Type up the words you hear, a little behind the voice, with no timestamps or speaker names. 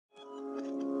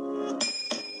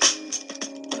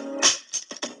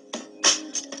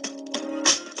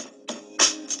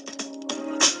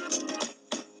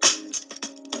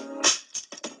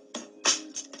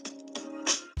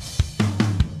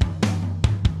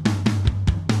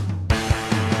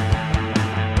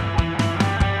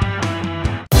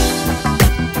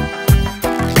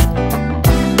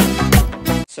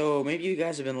So maybe you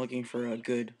guys have been looking for a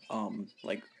good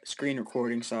like screen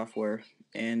recording software,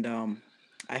 and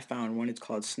I found one. It's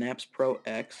called Snapz Pro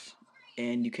X,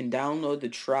 and you can download the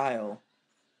trial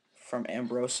from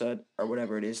Ambrosa or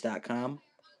whatever it is.com.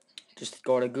 Just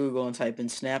go to Google and type in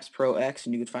Snapz Pro X,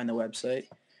 and you can find the website.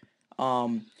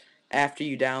 Um, After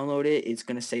you download it, it's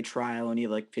gonna say trial and you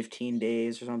have like 15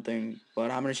 days or something.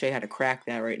 But I'm gonna show you how to crack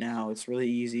that right now. It's really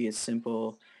easy. It's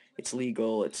simple. It's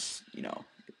legal.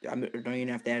 I don't even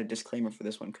have to add a disclaimer for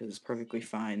this one because it's perfectly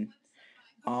fine.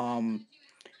 Um,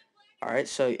 all right.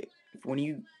 So when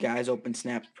you guys open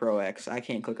Snapz Pro X, I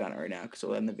can't click on it right now because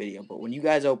it'll end the video. But when you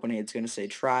guys open it, it's gonna say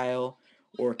trial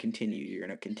or continue. You're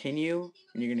gonna continue,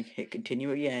 and you're gonna hit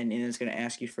continue again, and it's gonna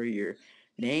ask you for your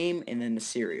name and then the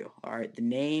serial. All right, the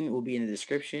name will be in the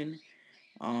description.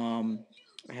 Um,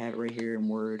 I have it right here in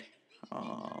Word.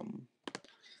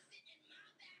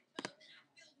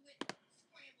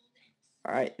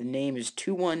 All right, the name is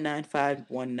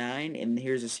 219519, and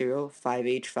here's the serial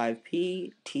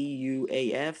 5H5P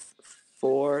TUAF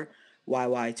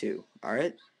 4YY2. All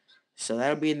right, so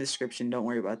that'll be in the description. Don't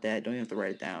worry about that. Don't even have to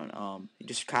write it down. You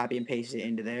just copy and paste it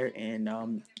into there, and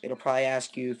it'll probably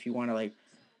ask you if you want to like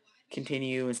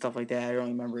continue and stuff like that. I don't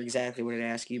remember exactly what it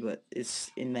asks you, but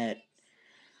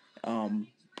um,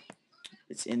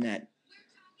 it's in that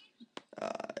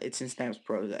it's in Snapz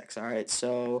Pro X. All right,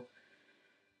 so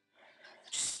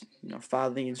just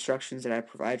follow the instructions that I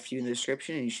provide for you in the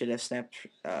description, and you should have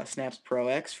Snapz Pro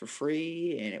X for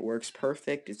free, and it works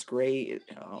perfect. It's great. It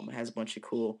has a bunch of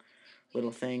cool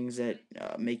little things that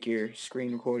make your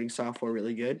screen recording software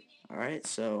really good. All right,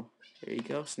 so there you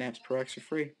go. Snapz Pro X for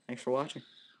free. Thanks for watching.